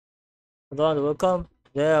Hello and welcome.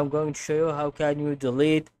 Today I'm going to show you how can you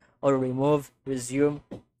delete or remove resume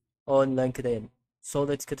on LinkedIn. So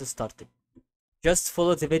let's get started. Just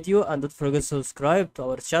follow the video and don't forget to subscribe to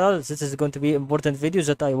our channel. This is going to be important videos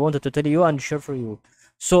that I wanted to tell you and share for you.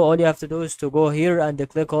 So all you have to do is to go here and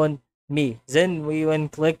click on me. Then when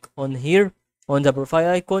click on here on the profile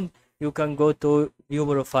icon, you can go to view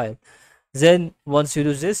profile. Then once you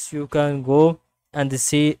do this, you can go and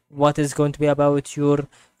see what is going to be about your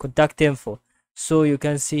contact info. So you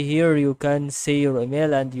can see here, you can see your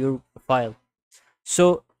email and your file.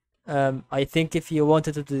 So I think if you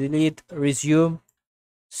wanted to delete resume,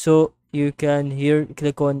 so you can here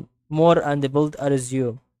click on more and build a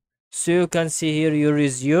resume. So you can see here your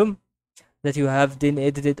resume that you have been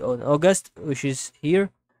edited on August, which is here.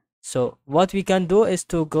 So what we can do is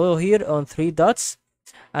to go here on three dots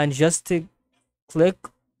and just click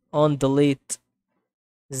on delete.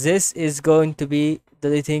 This is going to be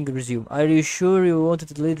deleting resume. Are you sure you want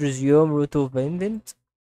to delete resume root of pendant?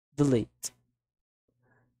 Delete.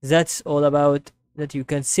 That's all about that you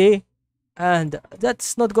can see, and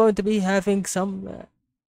that's not going to be having some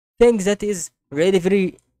things that is really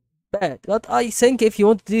very bad. But I think if you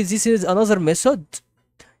want to do this is another method.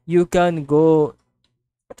 You can go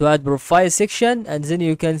to add profile section and then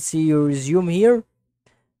you can see your resume here,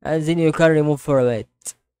 and then you can remove format.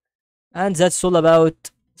 And that's all about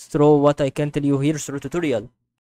through what I can tell you here through tutorial.